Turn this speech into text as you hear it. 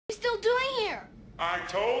you still doing here? I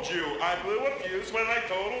told you, I blew a fuse when I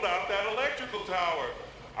totaled out that electrical tower.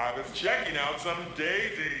 I was checking out some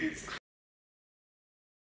daisies.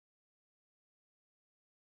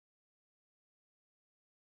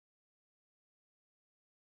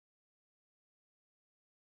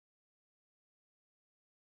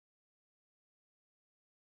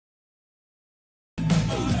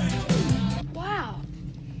 Wow.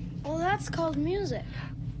 Well, that's called music.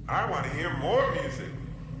 I want to hear more music.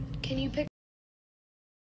 Can you pick?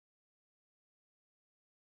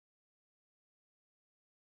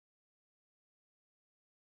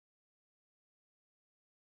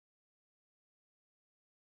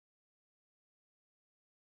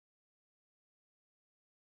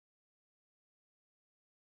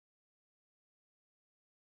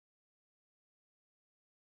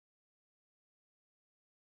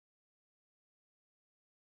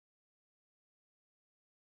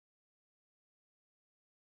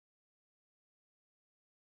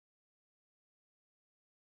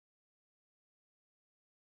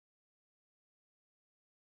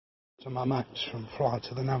 To my match from Fly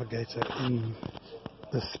to the Navigator in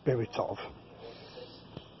the spirit of.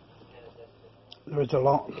 There is a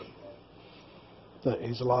lot that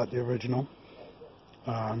is like the original,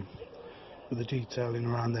 with the detailing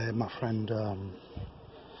around there. My friend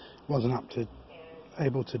wasn't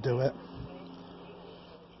able to do it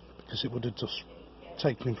because it would have just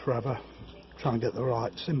taken him forever trying to get the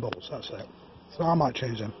right symbols, that's it. So I might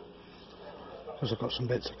change them because I've got some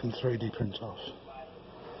bits I can 3D print off.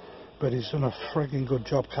 But he's done a frigging good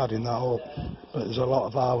job CADing that up, but there's a lot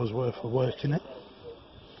of hours worth of work in it,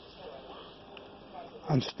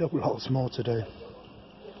 and still lots more to do.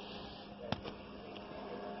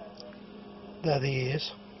 They're the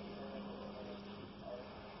ears,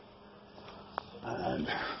 and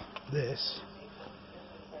this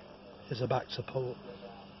is a back support,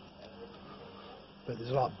 but there's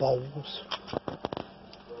like bowls,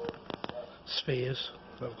 spheres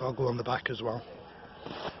that have got to go on the back as well.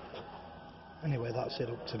 Anyway, that's it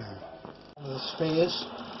up to now. The spheres,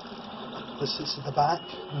 this sits at the back,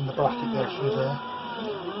 and the bracket goes through there.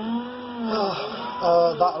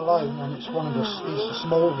 That alone, and it's the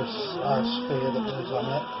smallest sphere that goes on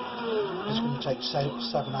it. It's going to take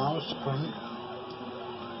 7 hours to print.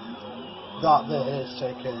 That there is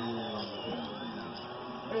taking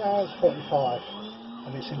 3 hours 45,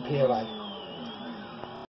 and it's in PLA.